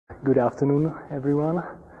good afternoon, everyone.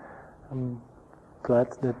 I'm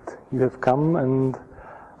glad that you have come, and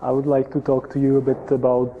I would like to talk to you a bit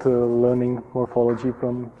about learning morphology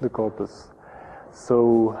from the corpus.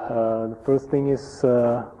 So the first thing is,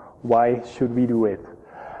 why should we do it?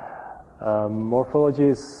 Morphology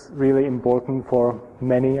is really important for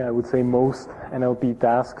many, I would say most NLP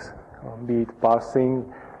tasks, be it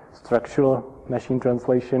parsing, structural machine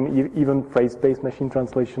translation, even phrase-based machine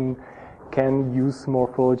translation can use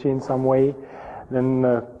morphology in some way.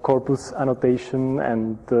 Then corpus annotation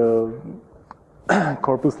and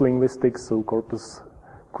corpus linguistics, so corpus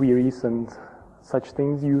queries and such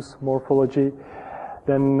things use morphology.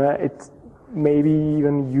 Then it may be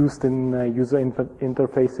even used in user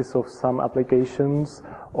interfaces of some applications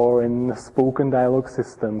or in spoken dialogue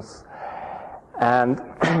systems. And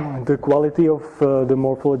the quality of the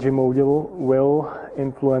morphology module will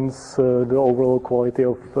influence the overall quality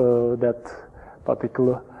of that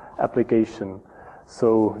particular application.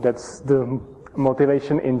 So that's the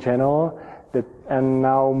motivation in general, and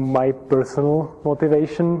now my personal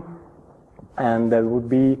motivation, and that would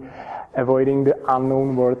be avoiding the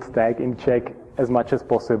unknown word tag in Czech as much as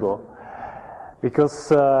possible.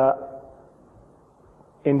 Because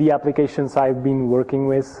in the applications I've been working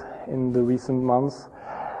with in the recent months,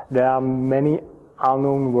 there are many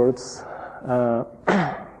unknown words that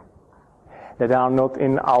are not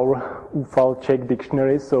in our UFAL Czech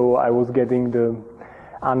dictionary, so I was getting the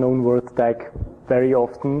unknown word tag very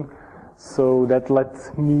often. So that led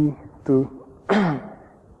me to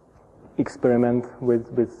experiment with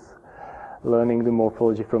learning the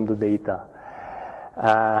morphology from the data.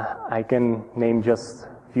 I can name just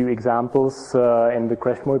a few examples. In the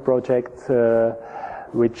Crashmoy project,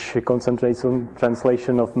 which concentrates on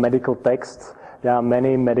translation of medical texts, there are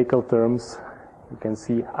many medical terms. You can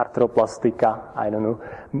see arthroplastica, I don't know,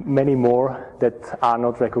 many more that are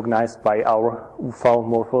not recognized by our UFAL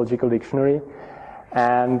morphological dictionary.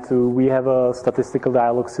 And we have a statistical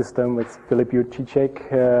dialogue system with Filip Jurčíček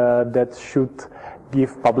that should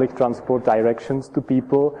give public transport directions to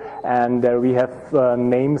people, and there we have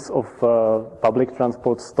names of public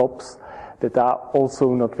transport stops that are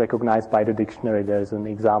also not recognized by the dictionary. There's an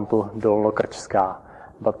example, Dolnokrčská,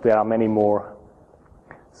 but there are many more.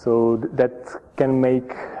 So that can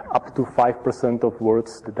make up to 5% of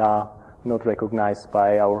words that are not recognized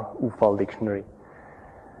by our UFAL dictionary.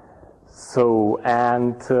 So,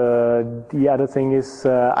 and the other thing is,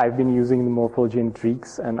 I've been using the morphology in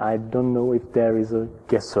Greeks, and I don't know if there is a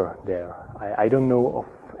guesser there. I don't know of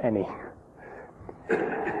any.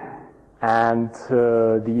 And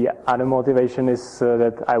the other motivation is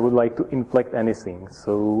that I would like to inflect anything.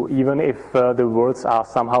 So even if the words are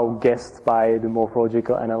somehow guessed by the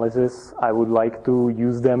morphological analysis, I would like to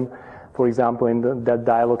use them. For example, in that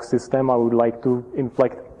dialogue system, I would like to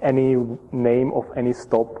inflect any name of any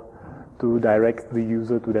stop to direct the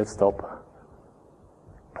user to that stop.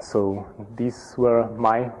 So these were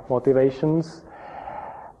my motivations.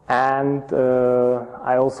 And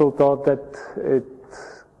I also thought that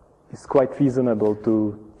it's quite reasonable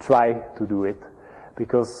to try to do it,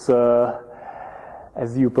 because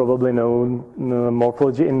as you probably know,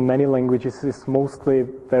 morphology in many languages is mostly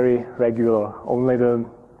very regular. Only the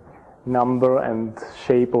number and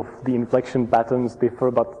shape of the inflection patterns differ,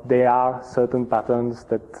 but there are certain patterns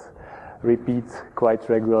that repeat quite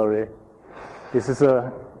regularly. This is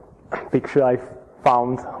a picture I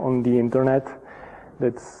found on the internet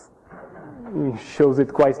that shows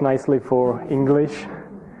it quite nicely for English.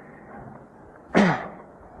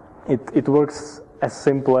 It works as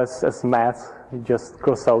simple as math. You just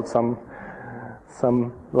cross out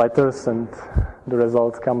some letters and the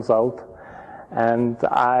result comes out. And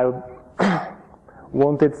I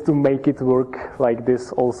wanted to make it work like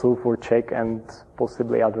this also for Czech and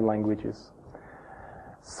possibly other languages.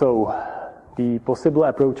 So the possible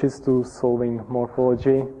approaches to solving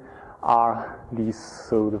morphology are these.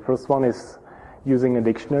 So the first one is using a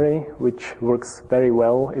dictionary, which works very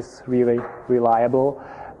well, is really reliable,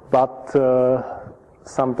 but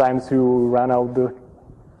sometimes you run out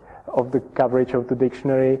of the coverage of the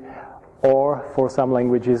dictionary, or for some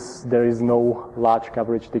languages there is no large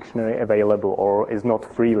coverage dictionary available or is not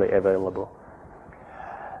freely available.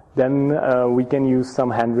 Then we can use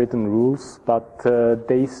some handwritten rules, but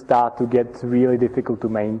they start to get really difficult to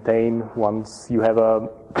maintain once you have a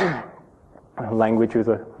language with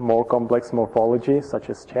a more complex morphology, such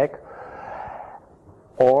as Czech.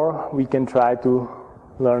 Or we can try to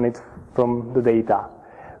learn it from the data.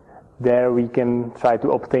 There we can try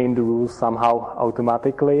to obtain the rules somehow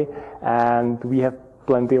automatically, and we have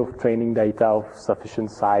plenty of training data of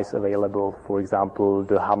sufficient size available. For example,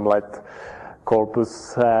 the Hamlet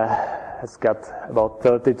Corpus has got about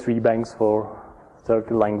 33 banks for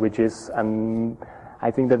 30 languages, and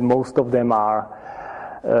I think that most of them are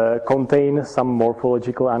contain some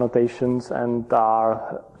morphological annotations and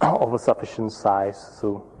are of a sufficient size.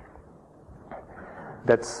 So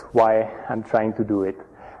that's why I'm trying to do it.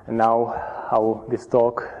 And now how this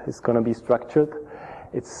talk is going to be structured.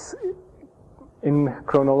 It's in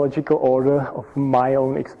chronological order of my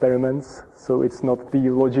own experiments, so it's not the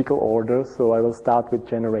logical order, so I will start with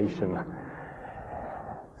generation.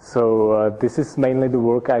 So this is mainly the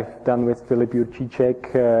work I've done with Filip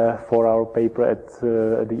Jurčíček for our paper at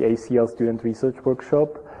the ACL Student Research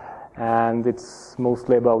Workshop, and it's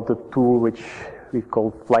mostly about the tool which we've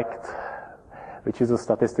called Inflected, which is a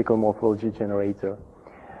statistical morphology generator.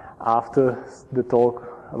 After the talk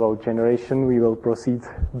about generation, we will proceed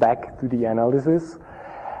back to the analysis,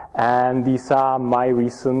 and these are my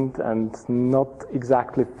recent and not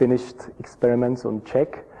exactly finished experiments on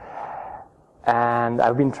Czech. And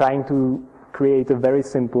I've been trying to create a very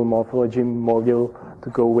simple morphology module to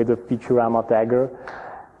go with a Featurama tagger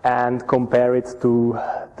and compare it to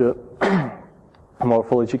the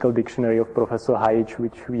morphological dictionary of Professor Hajic,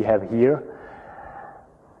 which we have here,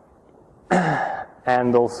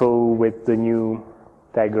 and also with the new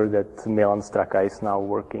tagger that Milan Straka is now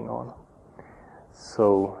working on.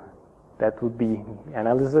 So that would be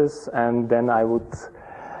analysis, and then I would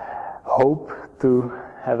hope to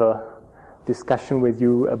have a discussion with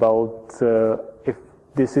you about if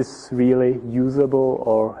this is really usable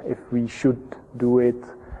or if we should do it,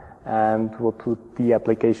 and what would the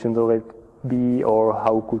applications of it be, or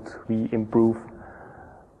how could we improve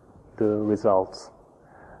the results.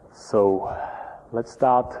 So let's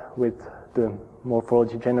start with the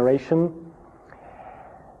morphology generation.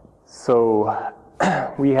 So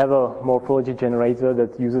we have a morphology generator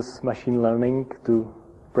that uses machine learning to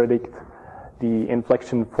predict the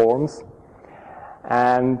inflection forms.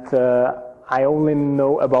 And I only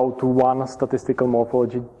know about one statistical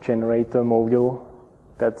morphology generator module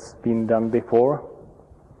that's been done before.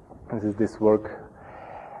 This is this work.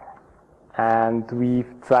 And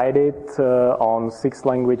we've tried it on 6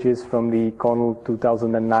 languages from the Connell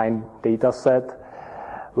 2009 data set,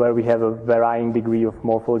 where we have a varying degree of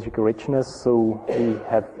morphological richness. So we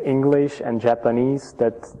have English and Japanese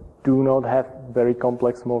that do not have very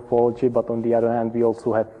complex morphology, but on the other hand, we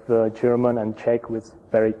also have German and Czech with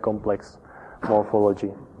very complex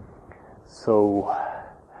morphology. So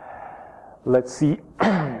let's see.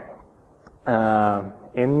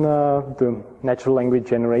 In the natural language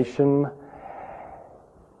generation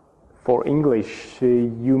for English,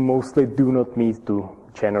 you mostly do not need to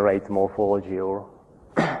generate morphology or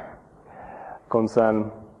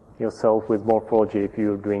concern yourself with morphology if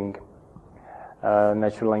you're doing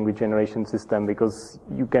natural language generation system, because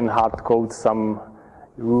you can hard code some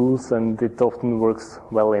rules and it often works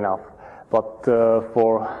well enough. But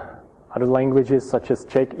for other languages such as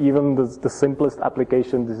Czech, even the simplest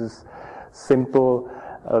application, this is simple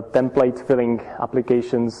template filling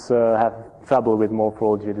applications have trouble with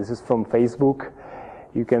morphology. This is from Facebook.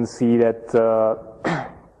 You can see that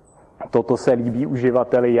toto se líbí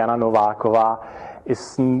uživateli Jana Nováková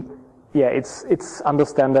is, yeah, it's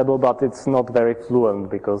understandable, but it's not very fluent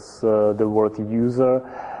because the word user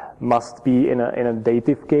must be in a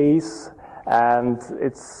dative case, and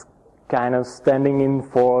it's kind of standing in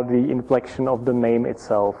for the inflection of the name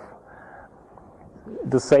itself.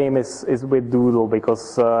 The same is with Doodle,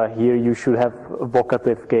 because here you should have a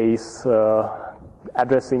vocative case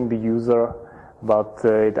addressing the user, but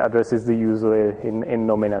it addresses the user in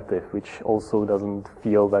nominative, which also doesn't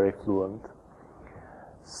feel very fluent.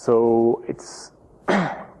 So it's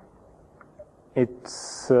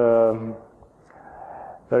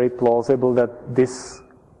very plausible that this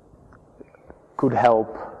could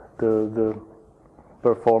help the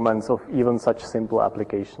performance of even such simple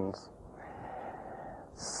applications.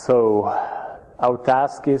 So our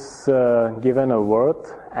task is given a word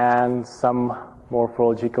and some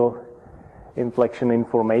morphological inflection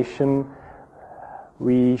information.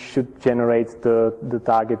 We should generate the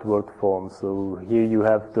target word form. So here you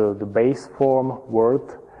have the base form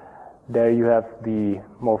word. There you have the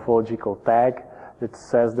morphological tag that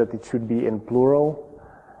says that it should be in plural,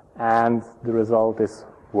 and the result is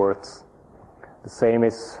words. The same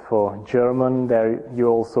is for German. There you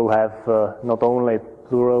also have not only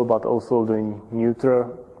plural but also the neuter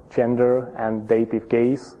gender and dative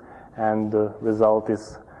case, and the result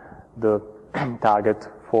is the target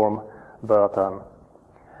form Wörtern.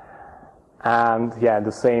 And yeah,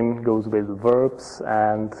 the same goes with verbs,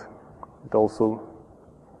 and it also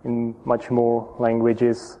in much more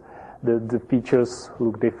languages The features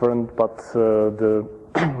look different, but the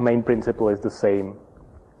main principle is the same.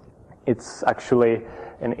 It's actually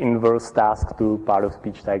an inverse task to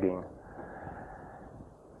part-of-speech tagging.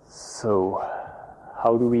 So,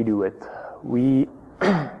 how do we do it? We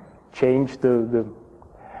change the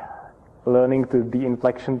learning to the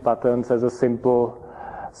inflection patterns as a simple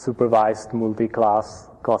supervised multi-class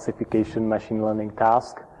classification machine learning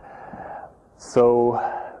task. So,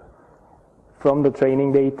 from the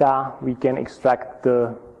training data, we can extract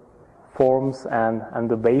the forms and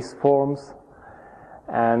the base forms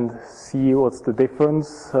and see what's the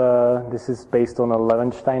difference. This is based on a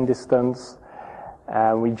Levenstein distance.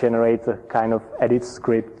 We generate a kind of edit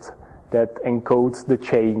script that encodes the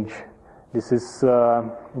change. This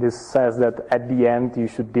says that at the end you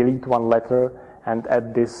should delete one letter and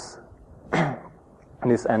add this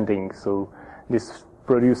this ending. So this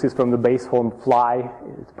produces from the base form fly,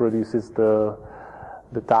 it produces the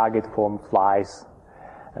target form flies.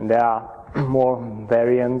 And there are more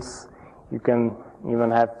variants. You can even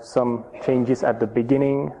have some changes at the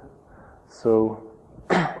beginning. So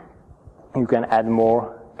you can add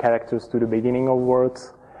more characters to the beginning of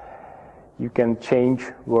words. You can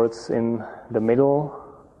change words in the middle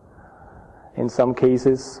in some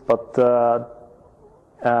cases, but the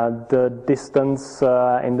distance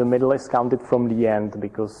in the middle is counted from the end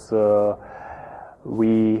because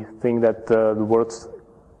we think that the words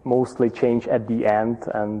mostly change at the end,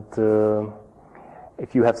 and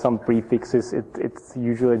if you have some prefixes, it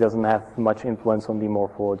usually doesn't have much influence on the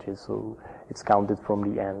morphology, so it's counted from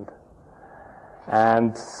the end.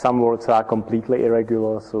 And some words are completely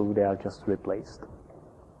irregular, so they are just replaced.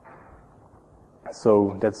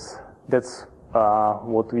 So that's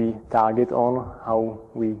what we target on, how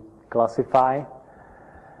we classify.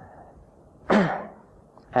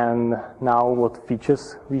 And now what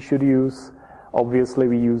features we should use. Obviously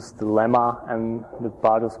we use the lemma and the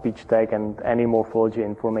part-of-speech tag and any morphology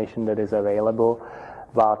information that is available,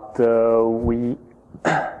 but we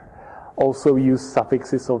also use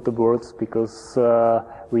suffixes of the words because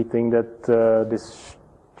we think that this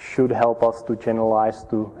should help us to generalize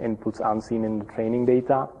to inputs unseen in the training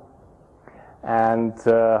data, and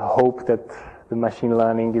hope that the machine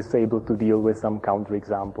learning is able to deal with some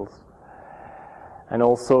counterexamples. And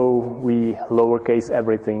also we lowercase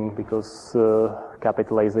everything because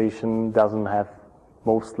capitalization doesn't have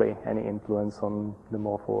mostly any influence on the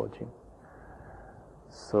morphology.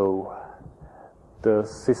 So the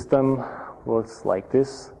system works like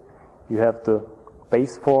this. You have the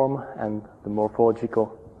base form and the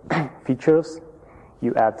morphological features.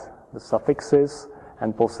 You add the suffixes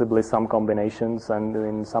and possibly some combinations, and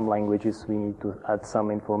in some languages we need to add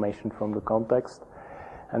some information from the context.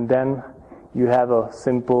 And then you have a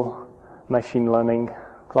simple machine learning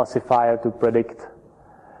classifier to predict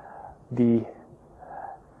the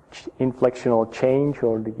inflectional change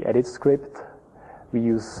or the edit script. We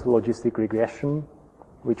use logistic regression,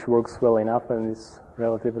 which works well enough and is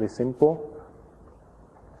relatively simple.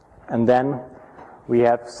 And then we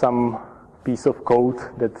have some piece of code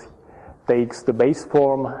that takes the base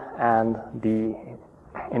form and the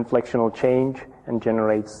inflectional change and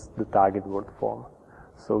generates the target word form.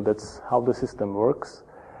 So that's how the system works.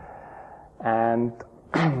 And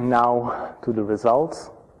now to the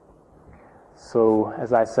results. So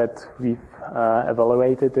as I said, we've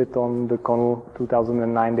evaluated it on the CONL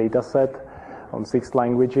 2009 dataset on 6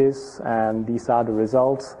 languages, and these are the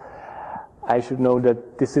results. I should note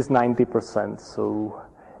that this is 90%, so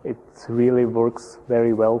it really works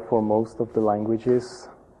very well for most of the languages.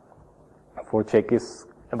 For Czech is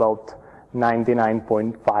about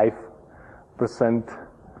 99.5%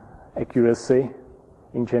 accuracy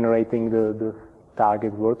in generating the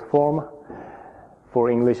target word form. For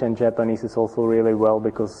English and Japanese it's also really well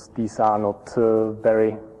because these are not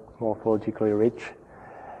very morphologically rich.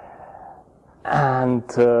 And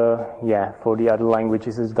yeah, for the other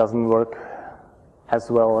languages it doesn't work as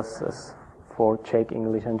well as for Czech,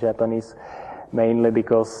 English and Japanese, mainly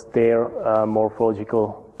because their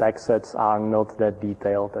morphological tag sets are not that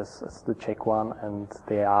detailed as the Czech one, and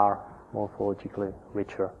they are morphologically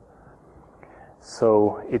richer.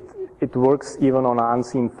 So it works even on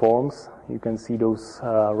unseen forms. You can see those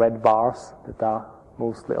red bars that are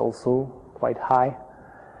mostly also quite high.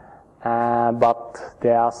 But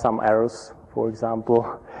there are some errors. For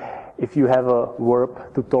example, if you have a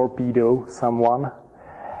verb to torpedo someone,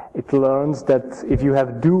 it learns that if you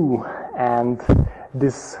have do and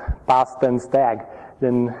this past tense tag,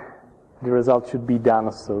 then the result should be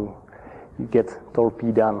done, so you get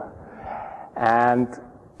torpedan. And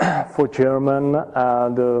for German,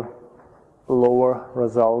 the lower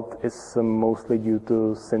result is mostly due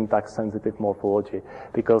to syntax-sensitive morphology.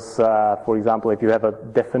 Because, for example, if you have a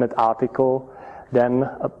definite article, then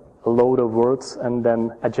a load of words, and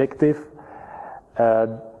then adjective,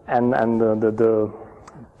 and the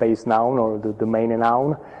base noun or the main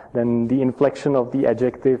noun, then the inflection of the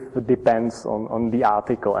adjective depends on the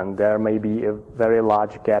article, and there may be a very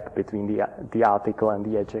large gap between the article and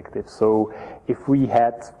the adjective. So if we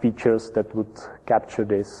had features that would capture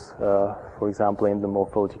this, for example, in the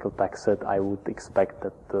morphological text set, I would expect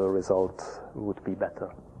that the result would be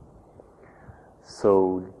better.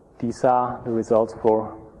 So these are the results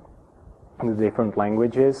for the different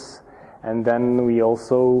languages. And then we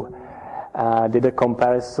also did a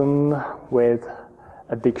comparison with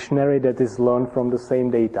a dictionary that is learned from the same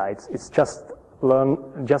data. It's just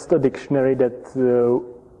a dictionary that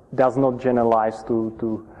does not generalize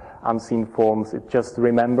to unseen forms. It just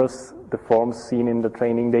remembers the forms seen in the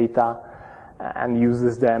training data and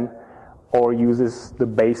uses them, or uses the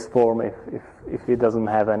base form if it doesn't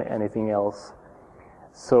have anything else.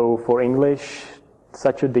 So for English,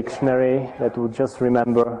 such a dictionary that would just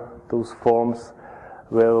remember those forms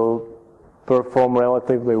will perform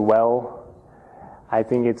relatively well. I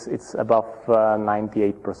think it's above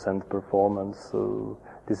 98% performance. So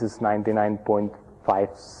this is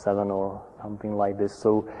 99.57 or something like this.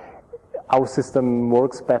 So our system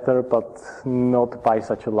works better, but not by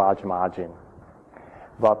such a large margin.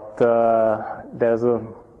 But there's a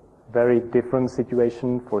very different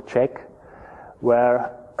situation for Czech,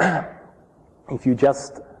 where if you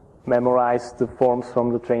just memorize the forms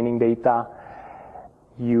from the training data,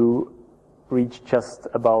 you reach just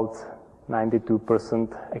about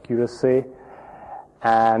 92% accuracy,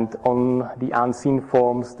 and on the unseen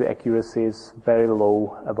forms the accuracy is very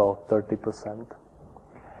low, about 30%.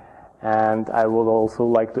 And I would also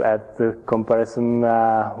like to add the comparison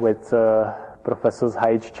with Professor's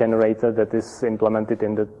Hajic generator that is implemented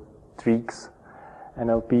in the Tweaks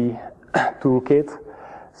NLP toolkit.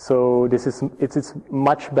 So it's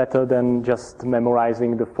much better than just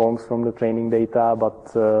memorizing the forms from the training data,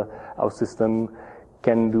 but our system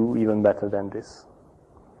can do even better than this.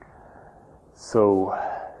 So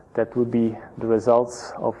that would be the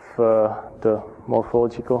results of the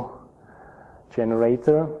morphological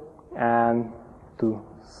generator. And to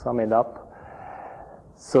sum it up,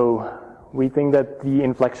 so we think that the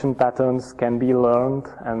inflection patterns can be learned,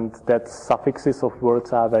 and that suffixes of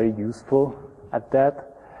words are very useful at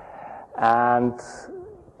that. And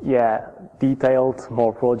yeah, detailed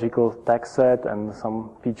morphological text set and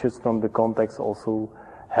some features from the context also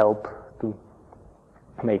help to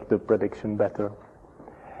make the prediction better.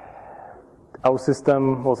 Our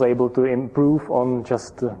system was able to improve on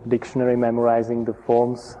just the dictionary memorizing the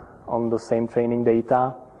forms on the same training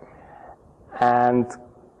data, and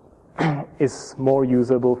is more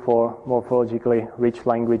usable for morphologically rich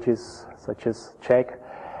languages such as Czech.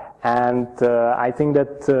 And I think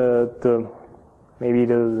that maybe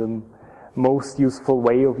the most useful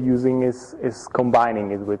way of using is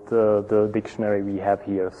combining it with the dictionary we have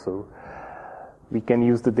here. So we can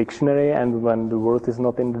use the dictionary, and when the word is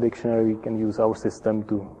not in the dictionary, we can use our system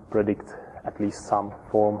to predict at least some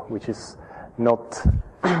form, which is not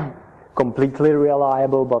completely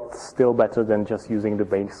reliable, but still better than just using the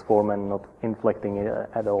base form and not inflecting it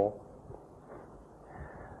at all.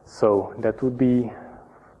 So that would be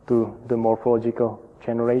to the morphological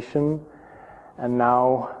generation. And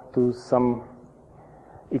now to some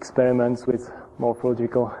experiments with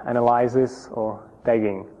morphological analysis or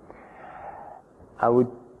tagging. I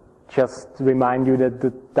would just remind you that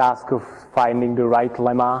the task of finding the right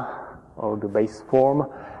lemma or the base form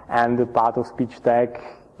and the part of speech tag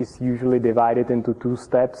is usually divided into two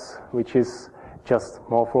steps, which is just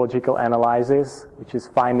morphological analysis, which is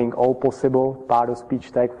finding all possible part of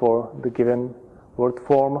speech tag for the given word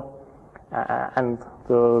form and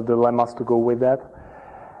the lemmas to go with that,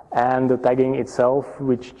 and the tagging itself,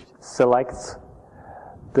 which selects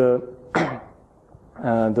the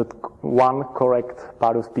one correct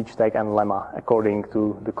part of speech tag and lemma according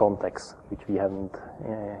to the context, which we haven't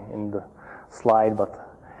in the slide, but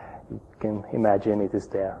you can imagine it is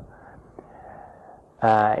there.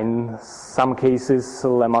 In some cases,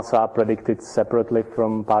 lemmas are predicted separately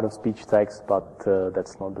from part of speech tags, but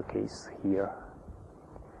that's not the case here.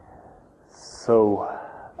 So,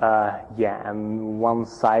 yeah, and one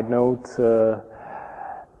side note,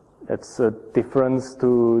 that's a difference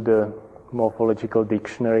to the morphological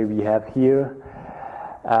dictionary we have here.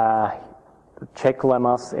 The Czech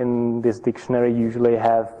lemmas in this dictionary usually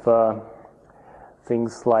have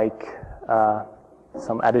things like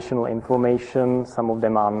some additional information. Some of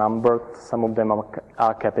them are numbered, some of them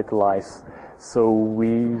are capitalized. So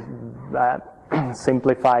we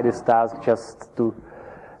simplify this task just to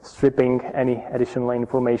stripping any additional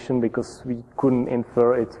information because we couldn't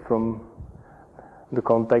infer it from the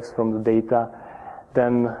context, from the data,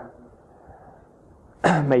 then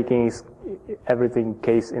making everything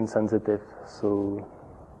case insensitive. So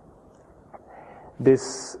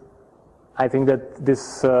this, I think that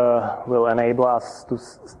this will enable us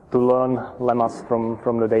to learn lemmas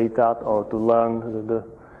from the data, or to learn the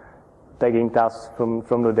tagging tasks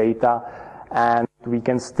from the data, and we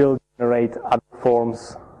can still generate other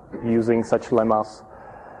forms using such lemmas.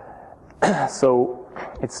 So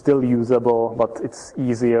it's still usable, but it's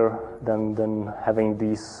easier than having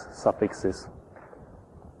these suffixes.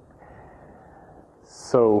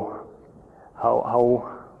 So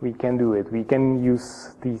how we can do it? We can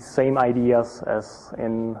use the same ideas as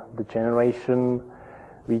in the generation.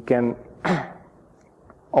 We can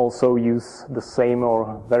also use the same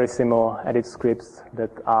or very similar edit scripts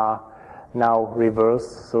that are now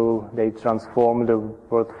reversed, so they transform the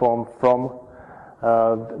word form from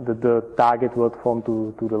the target word form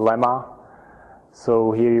to the lemma.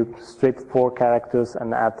 So here you strip 4 characters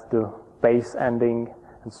and add the base ending,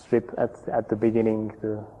 and strip at the beginning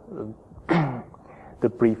the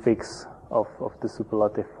prefix of the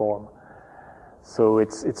superlative form. So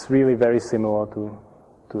it's really very similar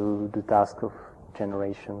to the task of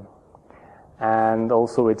generation. And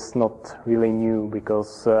also it's not really new,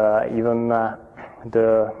 because even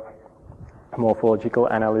the morphological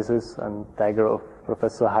analysis and tagger of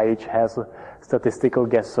Professor Hajic has a statistical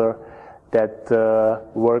guesser that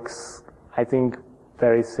works, I think,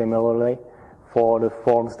 very similarly for the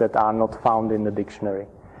forms that are not found in the dictionary.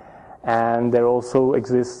 And there also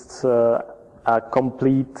exists a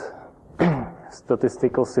complete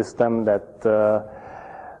statistical system that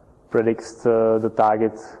predicts the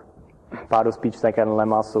target part-of-speech tag and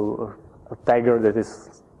lemma, so a tagger that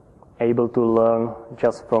is able to learn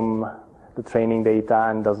just from the training data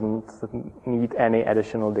and doesn't need any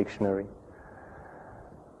additional dictionary.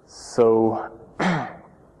 So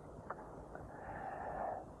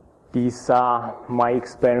these are my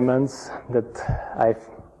experiments that I've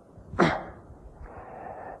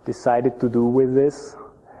decided to do with this,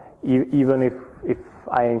 even if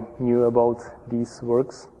I knew about these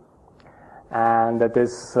works. And that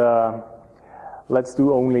is, let's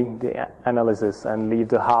do only the analysis and leave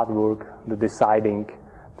the hard work, the deciding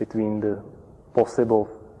between the possible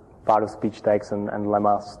part-of-speech tags and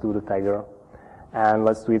lemmas to the tagger. And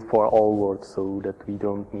let's do it for all words so that we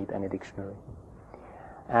don't need any dictionary.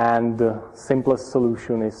 And the simplest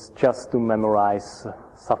solution is just to memorize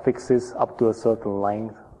suffixes up to a certain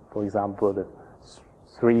length. For example, the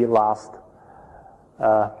 3 last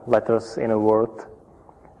letters in a word,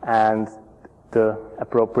 and the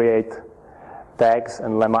appropriate tags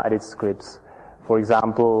and lemma edit scripts. For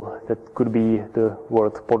example, that could be the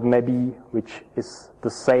word podnebí, which is the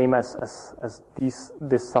same as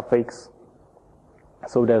this suffix.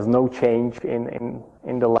 So there's no change in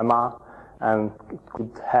the lemma, and it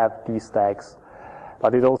could have these tags.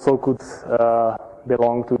 But it also could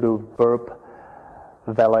belong to the verb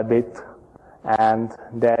velebit, and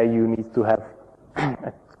there you need to have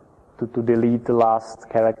to delete the last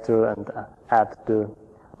character and add the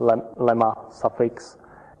lemma suffix,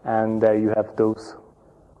 and there you have those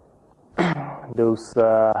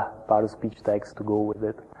part-of-speech tags to go with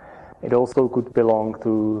it. It also could belong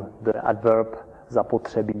to the adverb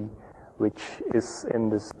zapotřebí, which is in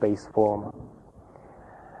the space form.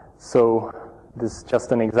 So this is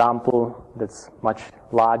just an example that's much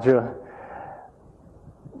larger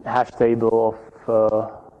hash table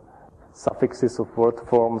of suffixes of word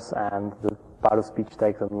forms and the part-of-speech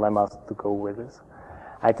tags and lemmas to go with this.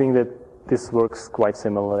 I think that this works quite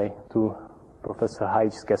similarly to Professor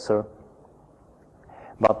Hajic's guesser,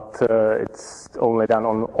 but it's only done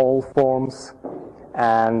on all forms,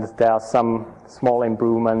 and there are some small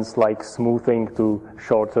improvements like smoothing to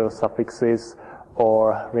shorter suffixes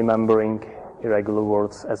or remembering irregular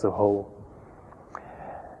words as a whole.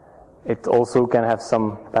 It also can have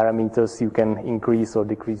some parameters. You can increase or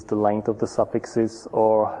decrease the length of the suffixes,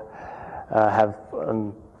 or have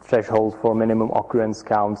a threshold for minimum occurrence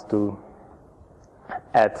count to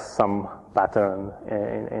add some pattern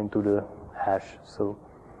into the hash. So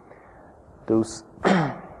those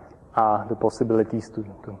are the possibilities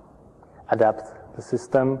to adapt the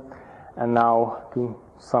system. And now to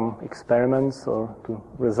some experiments, or to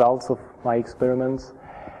results of my experiments.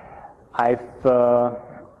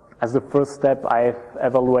 As the first step, I've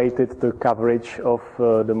evaluated the coverage of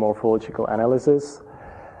the morphological analysis.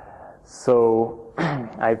 So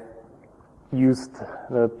I've used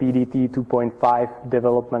the PDT 2.5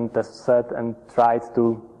 development test set and tried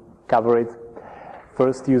to cover it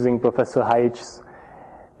first using Professor Hajic's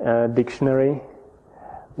dictionary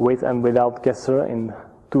with and without guesser in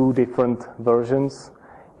 2 different versions.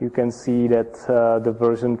 You can see that the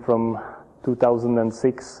version from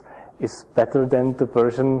 2006 is better than the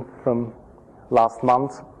version from last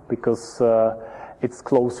month because it's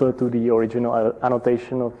closer to the original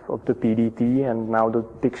annotation of the PDT, and now the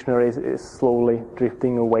dictionary is slowly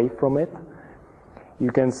drifting away from it.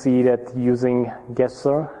 You can see that using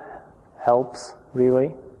guesser helps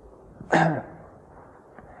really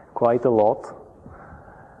quite a lot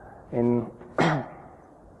in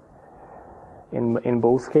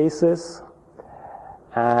both cases,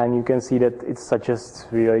 and you can see that it suggests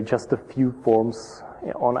really just a few forms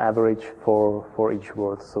on average for each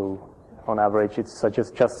word. So on average it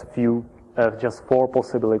suggests just 4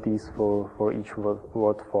 possibilities for each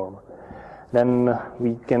word form. Then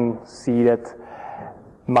we can see that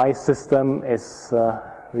my system is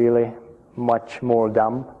really much more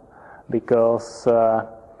dumb because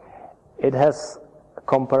it has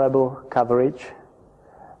comparable coverage.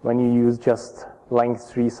 When you use just length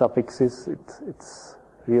 3 suffixes, it's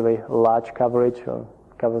really large coverage, or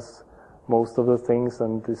covers most of the things,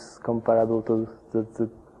 and is comparable to the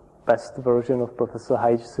best version of Professor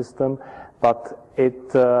Hajic's system, but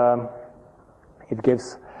it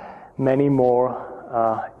gives many more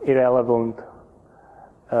irrelevant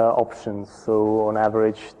options. So on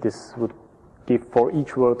average, this would give, for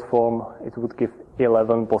each word form, it would give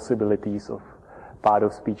 11 possibilities of part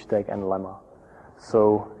of speech tag and lemma.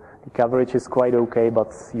 So the coverage is quite okay,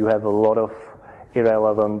 but you have a lot of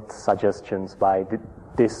irrelevant suggestions by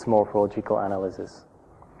this morphological analysis.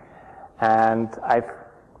 And I've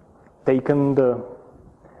taken the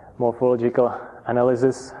morphological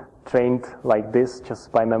analysis trained like this,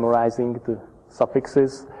 just by memorizing the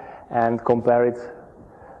suffixes, and compare it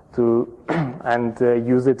to and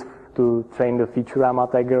use it to train the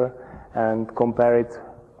Featurama tagger, and compare it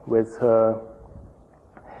with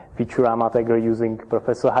Featurama tagger using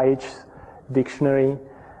Professor Hajic's dictionary,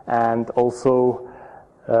 and also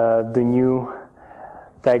the new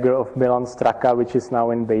tagger of Milan Straka, which is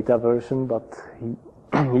now in beta version, but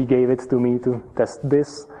he gave it to me to test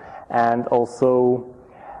this. And also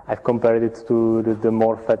I've compared it to the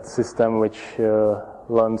Morphet system, which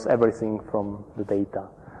learns everything from the data.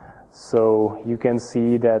 So you can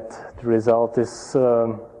see that the result is,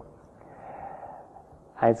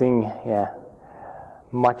 I think,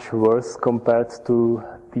 much worse compared to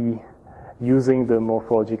using the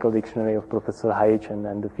morphological dictionary of Professor Hajic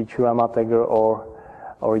and the Featurama tagger,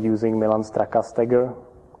 or using Milan Straka's tagger.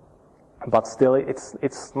 But still, it's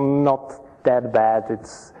not that bad.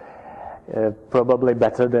 It's probably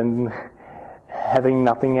better than having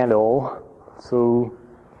nothing at all. So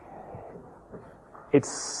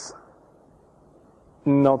it's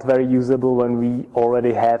not very usable when we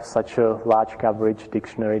already have such a large coverage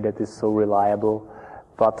dictionary that is so reliable.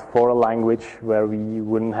 But for a language where we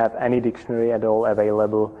wouldn't have any dictionary at all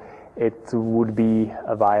available, it would be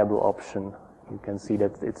a viable option. You can see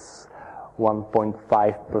that it's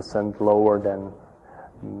 1.5% lower than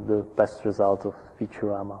the best result of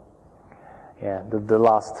Featurama. Yeah, the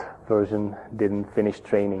last version didn't finish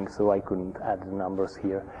training, so I couldn't add the numbers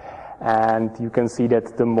here. And you can see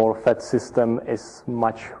that the Morphet system is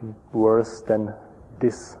much worse than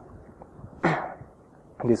this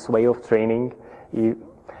way of training,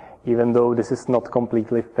 even though this is not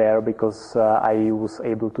completely fair, because I was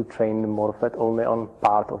able to train the Morphet only on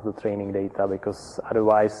part of the training data, because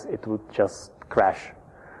otherwise it would just crash.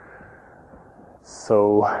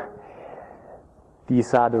 So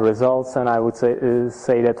these are the results, and I would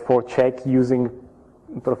say that for Czech, using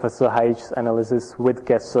Professor Hajic's analysis with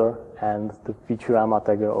guesser and the Featurama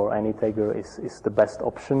tagger or any tagger is the best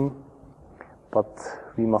option. But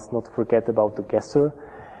we must not forget about the guesser.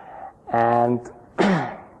 And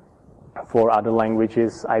for other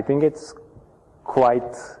languages, I think it's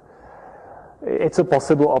a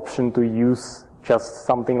possible option to use just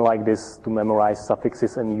something like this to memorize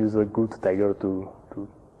suffixes and use a good tagger to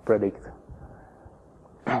predict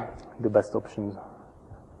the best options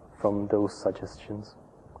from those suggestions.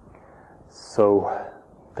 So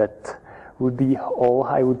that would be all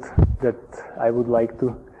I would like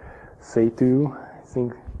to say to you. I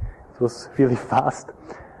think it was really fast,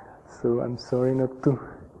 so I'm sorry not to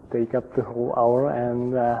take up the whole hour,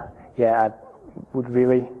 and I would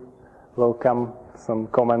really welcome some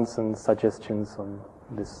comments and suggestions on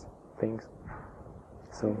these things.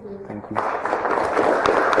 So thank you.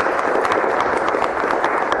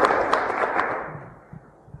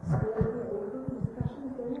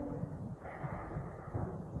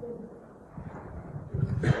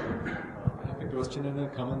 question and a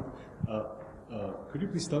comment. Could you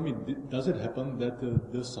please tell me, does it happen that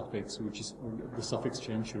the suffix, or the suffix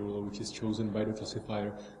change rule, which is chosen by the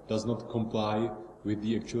classifier, does not comply with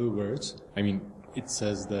the actual words? I mean, it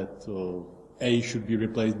says that A should be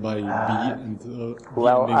replaced by B, and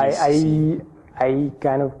well, I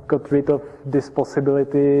kind of got rid of this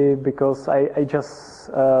possibility because I just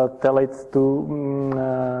tell it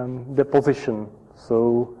to the position.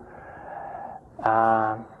 So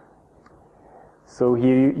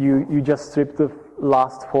here you just strip the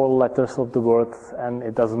last 4 letters of the word, and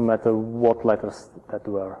it doesn't matter what letters that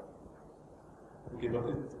were. Okay, but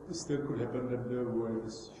it still could happen that the word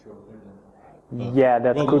is shorter than... yeah,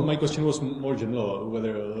 that well, could... my question was more general,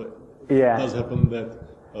 whether yeah. It does happen that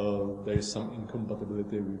there is some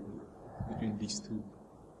incompatibility between these two.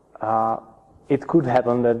 It could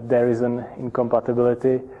happen that there is an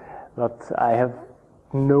incompatibility, but I have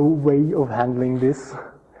no way of handling this.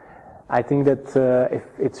 I think that if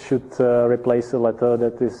it should replace a letter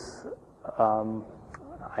that is,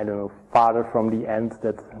 I don't know, farther from the end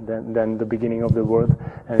than the beginning of the word,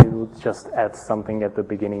 and it would just add something at the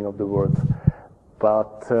beginning of the word.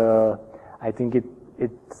 But I think it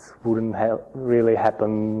wouldn't really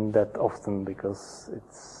happen that often, because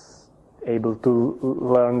it's able to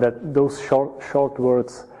learn that those short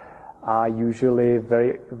words are usually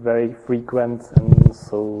very, very frequent, and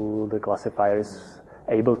so the classifier is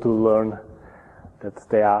able to learn that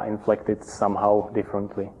they are inflected somehow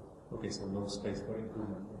differently. Okay, so no space for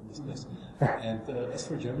improvement in this case. And as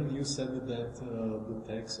for German, you said that the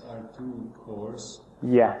tags are too coarse.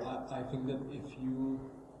 Yeah. I think that if you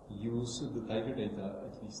use the Tiger data,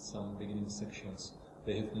 at least some beginning sections,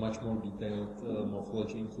 they have much more detailed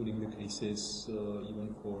morphology, including the cases,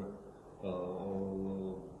 even for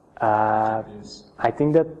I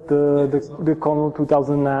think that the Connell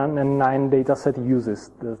 2009 dataset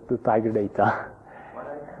uses the Tiger data. But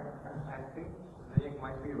I think it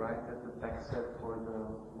might be right that the text set for the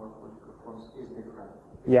morphological forms is different.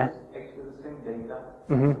 Yeah. It's actually the same data.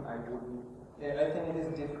 Mm-hmm. I wouldn't. Yeah, I think it is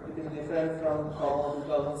different from Connell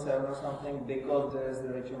 2007 or something, because there is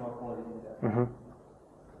the richer morphology there. Mm-hmm.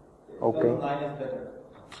 Okay. 2009 is better.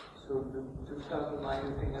 So the 2009,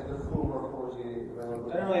 you think, has the full morphology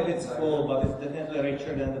available? I don't know if it's full, but it's definitely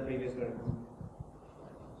richer than the previous version.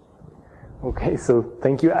 Okay, so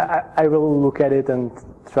thank you. I will look at it and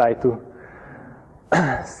try to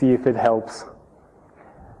see if it helps.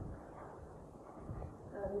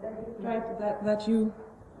 Right, that you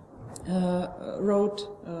wrote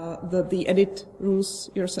the edit rules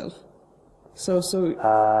yourself. So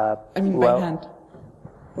I mean, well, by hand.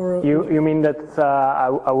 Or you mean that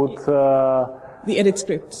I would the edit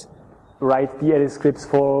scripts? Write the edit scripts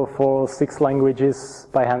for 6 languages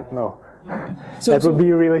by hand? No. So, that would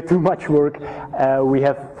be really too much work. We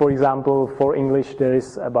have, for example, for English there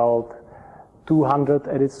is about 200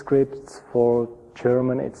 edit scripts. For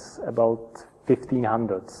German it's about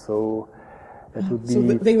 1500. So that would be... So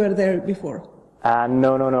they were there before?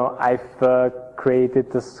 No. I've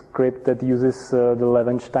created a script that uses the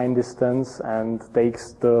Levenstein distance and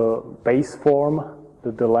takes the base form,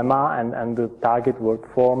 the lemma, and the target word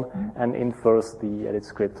form, and infers the edit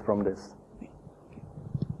script from this.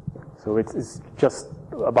 So it's just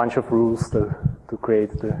a bunch of rules to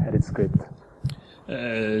create the edit script.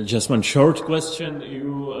 Just one short question.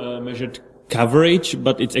 You measured coverage,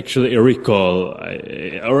 but it's actually a recall.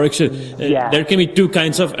 There can be 2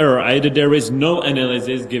 kinds of error. Either there is no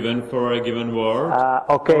analysis given for a given word,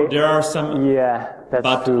 okay. or there are some, that's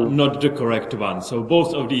but true. not the correct one. So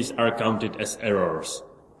both of these are counted as errors.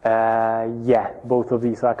 Both of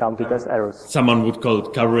these are counted as errors. Someone would call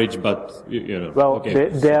it coverage, but you know. Well, okay.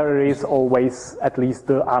 there is always at least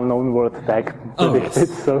the unknown word tag predicted.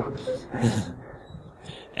 Yes. So.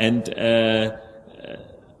 And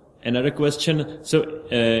another question. So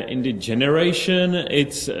in the generation,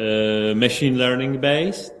 it's machine learning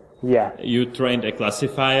based. Yeah. You trained a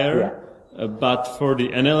classifier. Yeah. But for the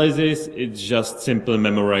analysis, it's just simple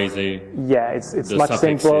memorizing. Yeah, it's much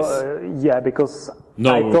simpler. Because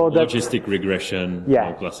no I thought that logistic regression,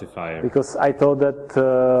 no classifier. Because I thought that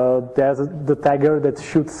there's the tagger that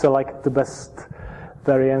should select the best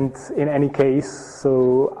variant in any case.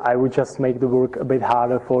 So I would just make the work a bit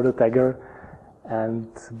harder for the tagger and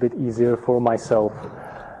a bit easier for myself.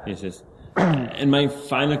 Yes. And my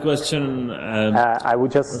final question... I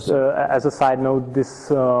would just, as a side note, this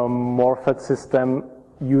Morphed system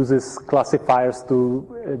uses classifiers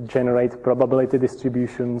to generate probability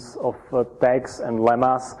distributions of tags and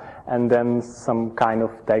lemmas, and then some kind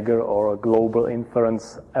of tagger or a global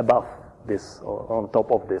inference above this or on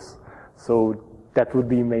top of this. So that would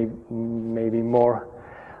be maybe more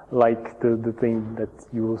like the thing that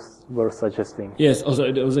you were suggesting. Yes,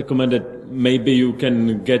 also there was a comment that maybe you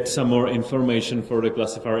can get some more information for the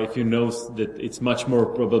classifier if you know that it's much more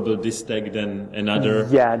probable this tag than another.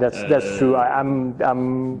 Yeah, that's true.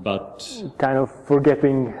 I'm but kind of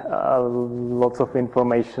forgetting lots of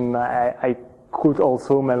information. I could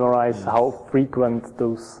also memorize how frequent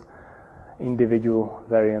those individual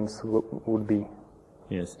variants would be.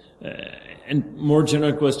 Yes. And more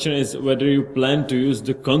general question is whether you plan to use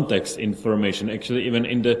the context information. Actually, even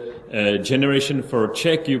in the generation for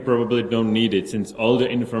Czech, you probably don't need it, since all the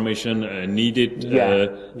information needed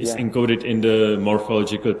is encoded in the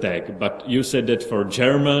morphological tag. But you said that for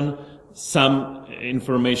German, some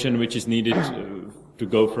information which is needed to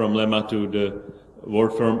go from lemma to the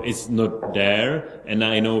word form is not there. And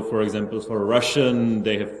I know, for example, for Russian,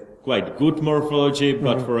 they have quite good morphology,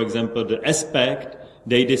 but for example, the aspect,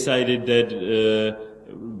 they decided that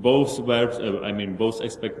both verbs, both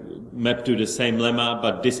aspects map to the same lemma,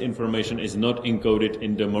 but this information is not encoded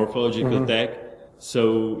in the morphological tag,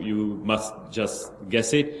 so you must just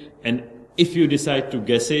guess it. And if you decide to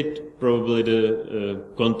guess it, probably the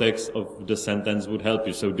context of the sentence would help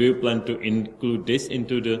you. So do you plan to include this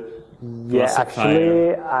into the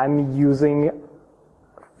classifier? Actually, I'm using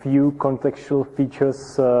few contextual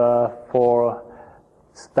features for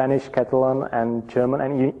Spanish, Catalan, and German,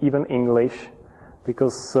 and even English,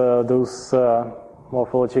 because those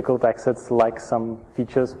morphological tag sets like some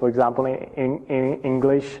features. For example, in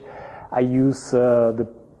English, I use the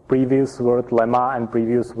previous word lemma and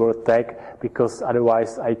previous word tag, because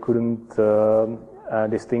otherwise I couldn't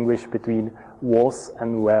distinguish between was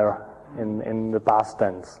and were in the past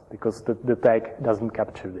tense, because the tag doesn't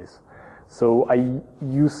capture this. So I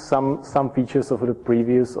use some features of the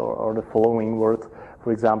previous or the following word.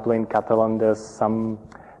 For example, in Catalan, there's some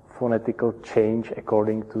phonetical change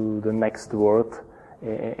according to the next word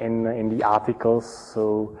in the articles.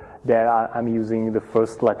 So there I'm using the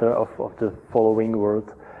first letter of the following word.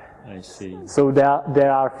 I see. So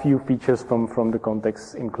there are few features from the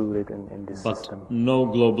context included in this system. But no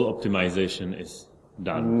global optimization is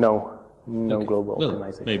done? No Okay. global well,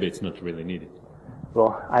 optimization. Maybe it's not really needed.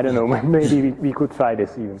 Well, I don't know. Maybe we could try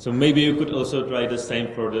this even. So maybe you could also try the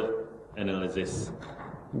same for the analysis.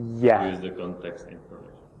 Yeah. Use the context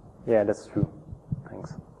information. Yeah, that's true.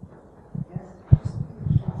 Thanks.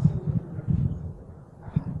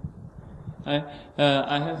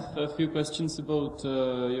 I have a few questions about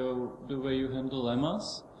the way you handle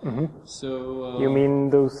lemmas. So You mean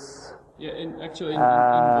those? yeah, in both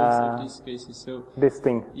of these cases. So This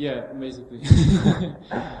thing? yeah, basically.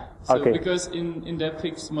 Okay. Because in that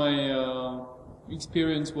fix, my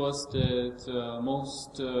experience was that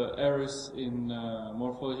most errors in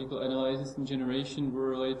morphological analysis and generation were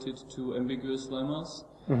related to ambiguous lemmas.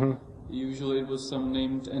 Usually it was some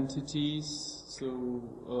named entities, so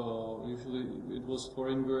usually it was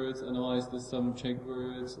foreign words analyzed as some Czech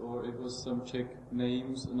words, or it was some Czech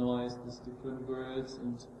names analyzed as different words,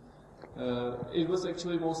 and it was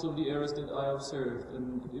actually most of the errors that I observed,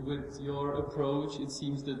 and with your approach it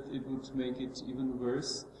seems that it would make it even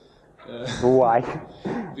worse. Why?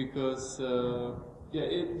 Because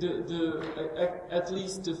at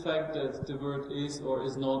least the fact that the word is or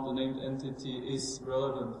is not a named entity is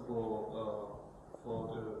relevant for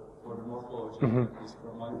the morphology, at least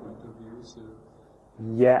from my point of view. So.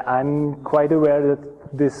 Yeah, I'm quite aware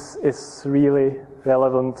that this is really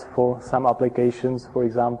relevant for some applications. For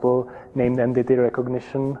example, named entity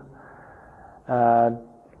recognition,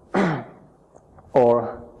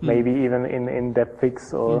 or maybe even in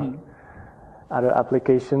DepFix or other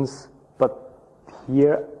applications. But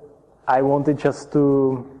here I wanted just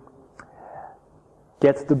to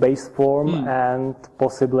get the base form and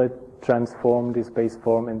possibly transform this base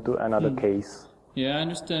form into another case. Yeah, I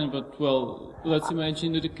understand, but well, let's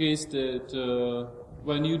imagine the case that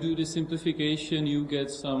when you do the simplification, you get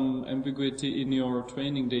some ambiguity in your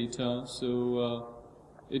training data, so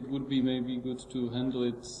it would be maybe good to handle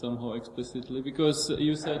it somehow explicitly, because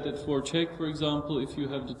you said that for Czech, for example, if you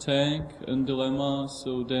have the tag and the lemma,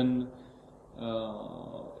 so then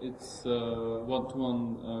it's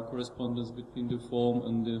one-to-one correspondence between the form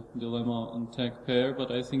and the lemma and tag pair,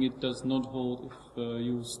 but I think it does not hold if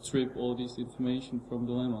you strip all this information from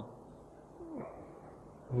the lemma.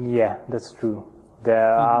 Yeah, that's true.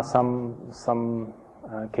 There are some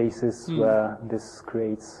cases where this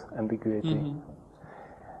creates ambiguity.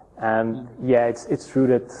 And yeah, it's true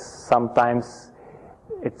that sometimes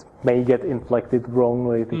it may get inflected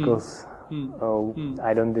wrongly because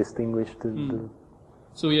I don't distinguish the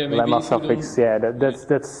So yeah, maybe lemma if you suffix. don't- Yeah,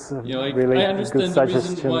 that's Yeah, like, really I a good understand the reason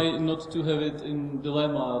suggestion. why not to have it in the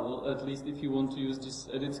lemma, at least if you want to use this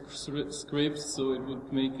edit script, so it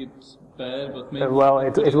would make it bad, but maybe... Well,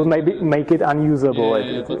 you can it put would maybe into make it unusable.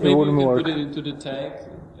 the- It but maybe wouldn't you can work. put it into the tag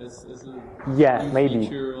as a Yeah, new maybe.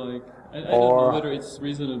 feature, like... I don't Or- know whether it's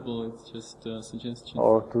reasonable, it's just a suggestion.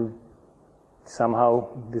 Or to somehow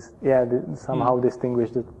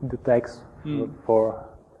distinguish the text for,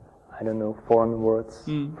 I don't know, foreign words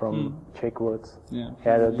from Czech words. Yeah,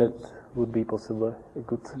 that would be possible, a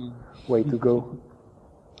good way to go.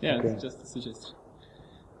 Yeah, Okay. it's just a suggestion.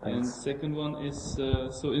 And Thanks. second one is,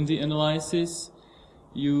 so in the analysis,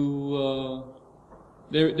 you,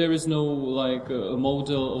 there is no like a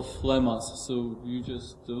model of lemmas, so you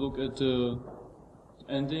just look at the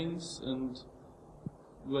endings and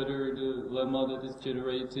whether the lemma that is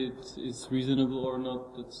generated is reasonable or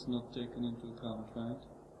not, that's not taken into account, right?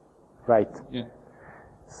 Right. Yeah.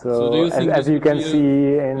 So, do you think as that you would can be a-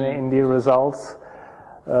 see in the results,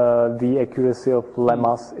 the accuracy of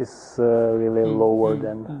lemmas is really lower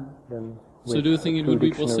than So with do you think it true would be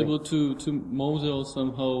dictionary. possible to model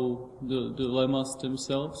somehow the lemmas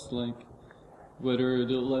themselves, like whether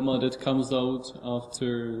the lemma that comes out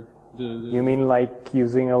after the You mean like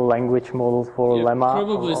using a language model for yeah, lemma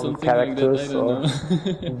probably on something like that, characters? I don't or know.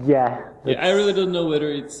 yeah, Yeah, I really don't know whether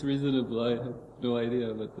it's reasonable, I have no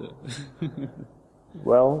idea, but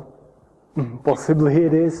well, possibly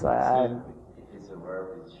it is. If it's a verb,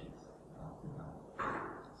 it's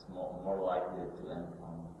more likely to end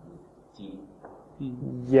on T.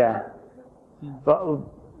 Yeah,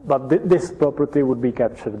 but this property would be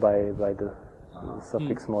captured by the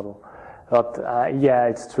suffix model. But yeah,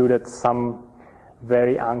 it's true that some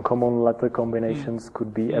very uncommon letter combinations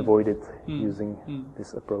could be avoided using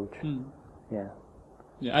this approach. Yeah.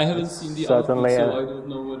 yeah, I haven't seen the certainly output, so a- I don't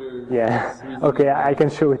know whether Yeah. it's reasonable. Okay, I can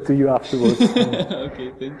show it to you afterwards.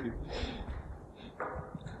 Okay, thank you.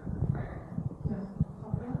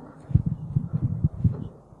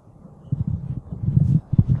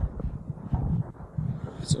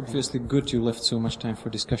 It's obviously good you left so much time for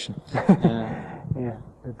discussion. Yeah,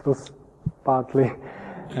 it was partly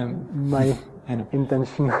my I know.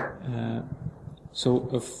 intention. So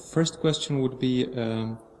a first question would be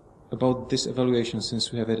about this evaluation,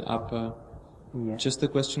 since we have it up. Yeah. Just a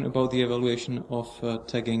question about the evaluation of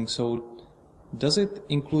tagging. So does it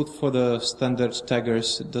include for the standard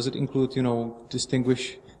taggers, does it include,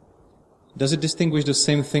 does it distinguish the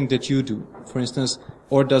same thing that you do, for instance,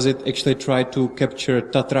 or does it actually try to capture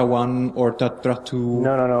Tatra 1 or Tatra 2?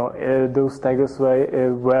 No. Those taggers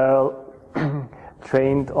were well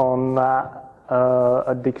trained on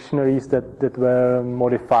dictionaries that were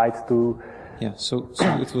modified to. Yeah, so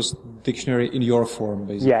it was dictionary in your form,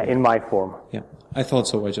 basically. Yeah, in my form. Yeah, I thought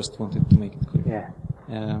so. I just wanted to make it clear.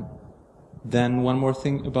 Yeah. Then one more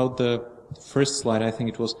thing about the first slide, I think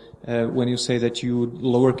it was, when you say that you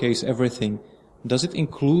lowercase everything, does it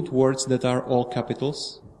include words that are all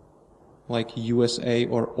capitals? Like USA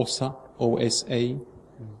or OSA, OSA?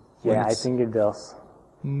 Yeah, I think it does.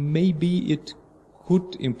 Maybe it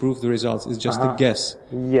could improve the results. It's just a guess.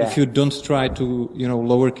 Yeah. If you don't try to,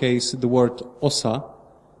 lowercase the word OSA,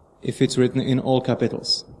 if it's written in all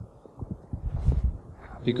capitals.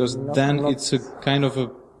 Because then it's a kind of a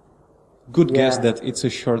good guess that it's a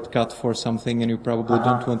shortcut for something and you probably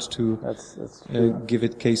don't want to That's true. give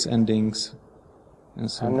it case endings and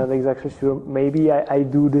so I'm on. not exactly sure. Maybe I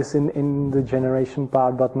do this in the generation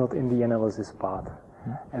part, but not in the analysis part,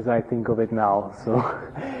 as I think of it now. So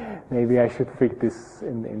maybe I should fix this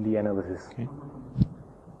in the analysis. Okay.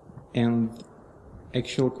 And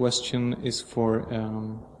actual question is for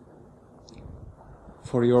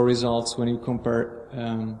your results when you compare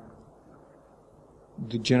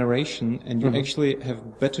the generation, and you actually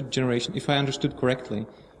have better generation. If I understood correctly,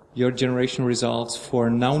 your generation results for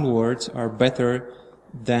noun words are better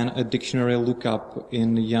than a dictionary lookup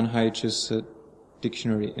in Jan Hajic's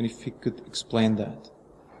dictionary. And if you could explain that.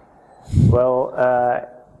 Well,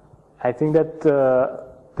 I think that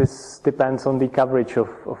this depends on the coverage of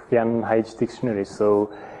Jan Hajic dictionary.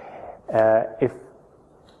 So if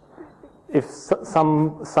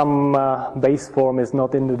some base form is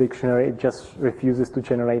not in the dictionary, it just refuses to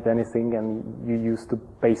generate anything, and you use the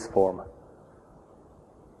base form.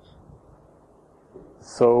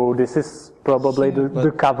 So this is probably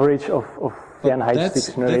the coverage of Jan Hajic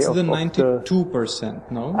dictionary. That's of the of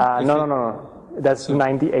 92%, no? No. That's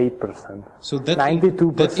 98%. So that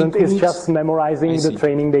 92% is just memorizing the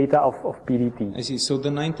training data of PDT. I see. So the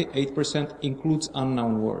 98% includes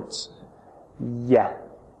unknown words. Yeah.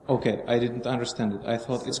 Okay, I didn't understand it. I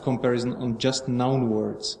thought it's comparison on just noun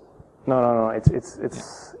words. No.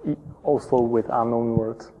 It's also with unknown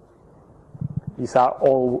words. These are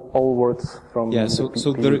all words from so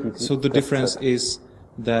the difference is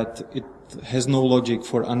that it has no logic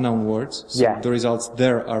for unknown words. So the results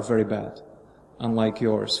there are very bad, unlike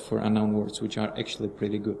yours for unknown words, which are actually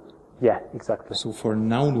pretty good. Yeah, exactly. So for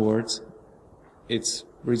noun words, it's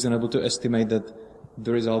reasonable to estimate that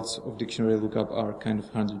the results of dictionary lookup are kind of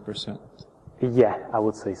 100%. Yeah, I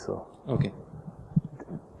would say so. Okay.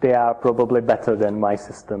 They are probably better than my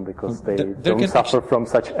system because they don't suffer from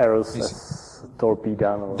such errors as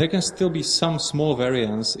torpedo. There can still be some small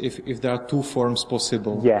variance if there are two forms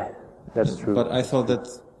possible. Yeah, that's true. But I thought that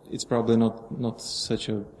it's probably not such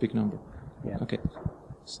a big number. Yeah. Okay.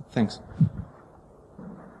 So, thanks.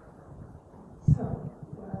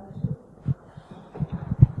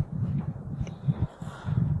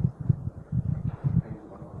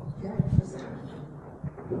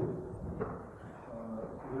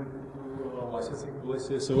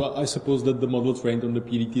 So I suppose that the model trained on the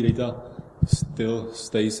PDT data still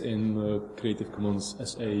stays in Creative Commons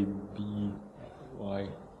as A, B, Y,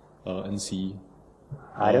 and C.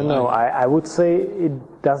 I don't know. I would say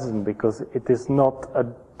it doesn't because it is not a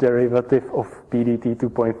derivative of PDT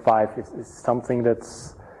 2.5. It's something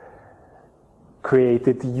that's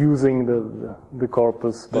created using the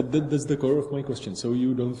corpus. But that's the core of my question. So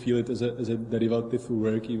you don't feel it as a derivative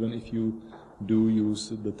work even if you do use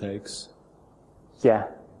the tags? Yeah,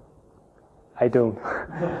 I don't.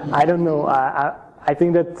 I don't know. I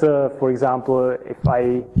think that, for example, if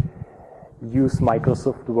I use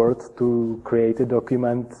Microsoft Word to create a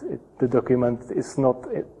document, the document is not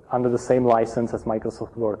under the same license as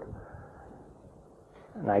Microsoft Word.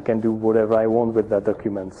 And I can do whatever I want with that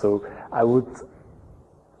document. So I would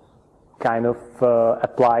kind of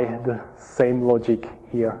apply the same logic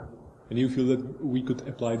here. And you feel that we could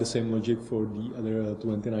apply the same logic for the other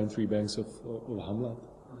 29 tree banks of Hamlet?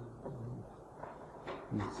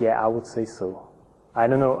 Yeah, I would say so. I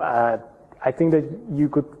don't know. I think that you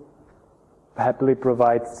could happily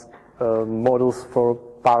provide models for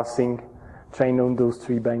parsing trained on those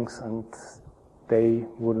tree banks, and they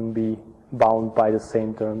wouldn't be bound by the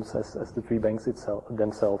same terms as the tree banks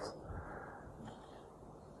themselves.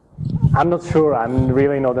 I'm not sure. I'm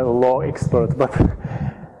really not a law expert, but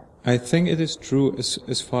I think it is true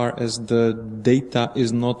as far as the data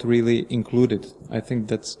is not really included. I think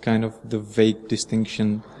that's kind of the vague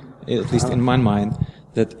distinction, at least in my mind,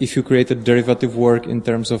 that if you create a derivative work in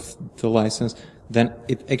terms of the license, then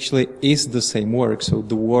it actually is the same work. So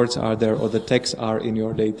the words are there or the texts are in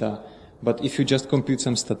your data. But if you just compute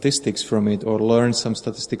some statistics from it or learn some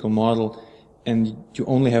statistical model and you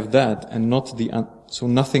only have that and not so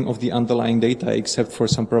nothing of the underlying data except for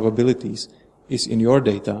some probabilities is in your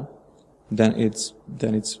data, then it's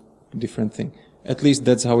a different thing. At least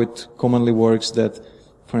that's how it commonly works, that,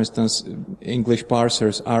 for instance, English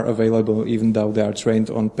parsers are available even though they are trained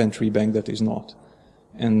on pen tree bank that is not.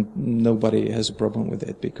 And nobody has a problem with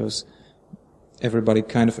it because everybody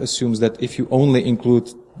kind of assumes that if you only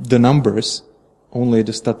include the numbers, only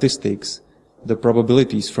the statistics, the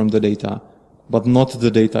probabilities from the data, but not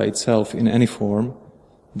the data itself in any form,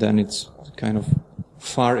 then it's kind of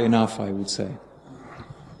far enough, I would say.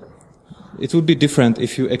 It would be different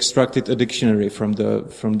if you extracted a dictionary from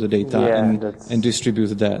the data and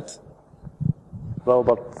distributed that. Well,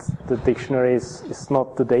 but the dictionary is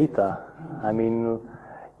not the data. I mean,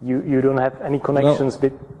 you don't have any connections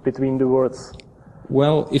between the words.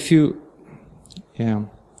 Well, if you,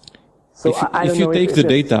 So if you take the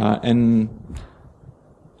data and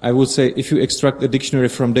I would say if you extract a dictionary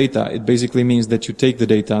from data, it basically means that you take the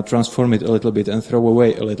data, transform it a little bit and throw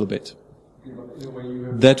away a little bit.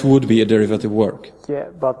 That would be a derivative work. Yeah,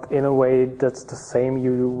 but in a way that's the same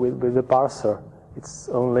you do with the parser. It's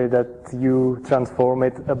only that you transform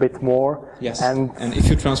it a bit more. Yes, and if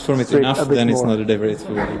you transform it enough, then it's not a derivative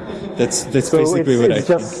work. That's so basically what I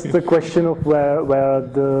think. It's just the question of where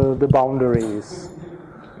the boundary is.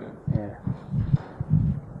 Yeah.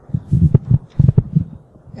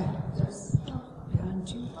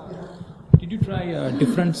 Did you try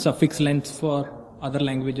different suffix lengths for other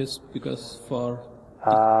languages? Because for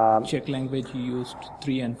Czech language you used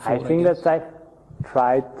 3 and 4. I think that I've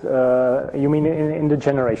tried, you mean in the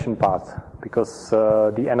generation part, because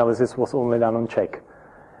the analysis was only done on Czech.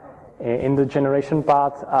 In the generation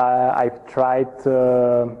part, I've tried,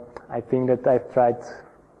 I think that I've tried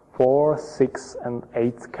 4, 6, and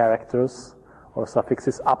 8 characters or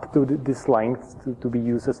suffixes up to this length to be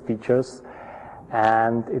used as features,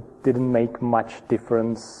 and it didn't make much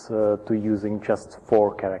difference to using just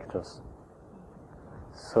 4 characters.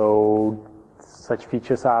 So such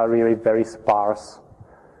features are really very sparse,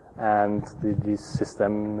 and this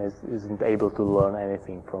system isn't able to learn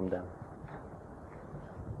anything from them.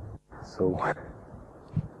 So,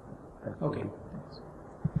 okay.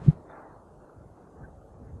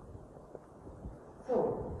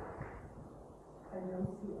 So, I don't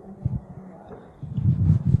see any.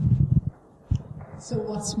 So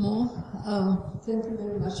what's more, thank you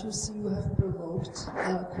very much. You see, you have provoked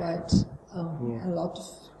quite a lot of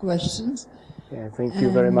questions. Yeah, thank you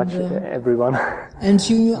very much, everyone. And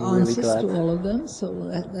you I'm answers really to all of them, so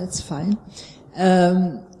that's fine.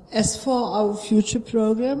 As for our future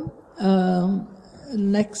program,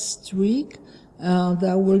 next week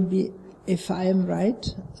there will be, if I am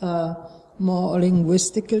right, more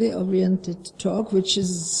linguistically oriented talk, which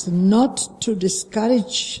is not to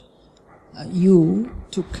discourage you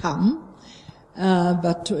to come,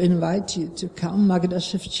 but to invite you to come. Magda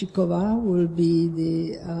Ševčíková will be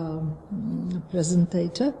the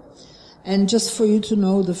presentator. And just for you to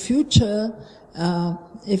know the future,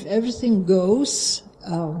 if everything goes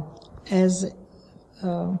as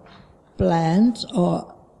planned,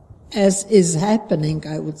 or as is happening,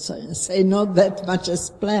 I would say not that much as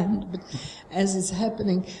planned, but as is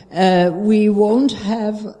happening, we won't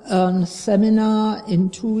have a seminar in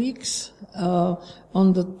 2 weeks,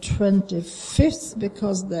 on the 25th,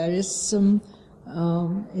 because there is some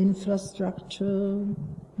infrastructure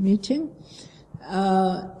meeting.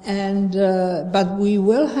 But we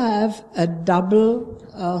will have a double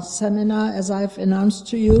seminar, as I've announced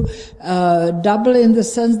to you. Double in the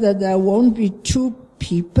sense that there won't be two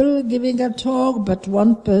people giving a talk, but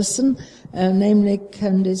one person, namely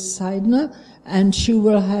Candice Seidner, and she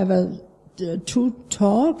will have two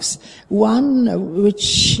talks. One which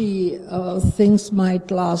she thinks might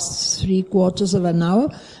last 3/4 of an hour,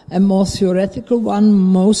 a more theoretical one,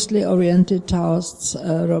 mostly oriented towards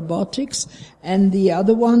robotics, and the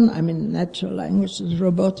other one, I mean natural language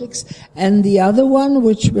robotics, and the other one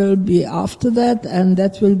which will be after that, and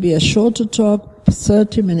that will be a shorter talk,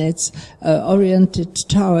 30 minutes, oriented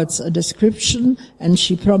towards a description, and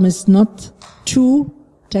she promised not too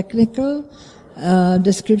technical,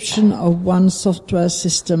 description of one software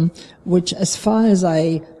system, which, as far as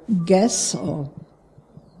I guess or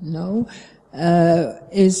know,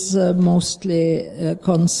 is mostly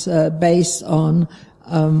based on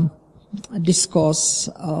discourse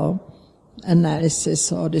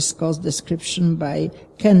analysis or discourse description by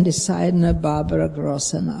Candice Seidner, Barbara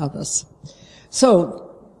Gross, and others. So,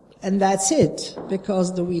 and that's it,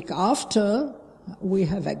 because the week after we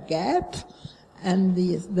have a gap. And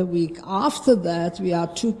the week after that, we are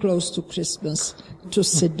too close to Christmas to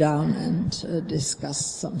sit down and discuss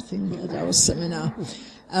something at our seminar.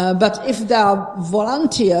 But if there are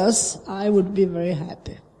volunteers, I would be very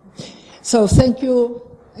happy. So thank you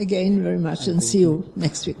again very much, and see you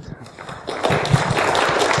next week.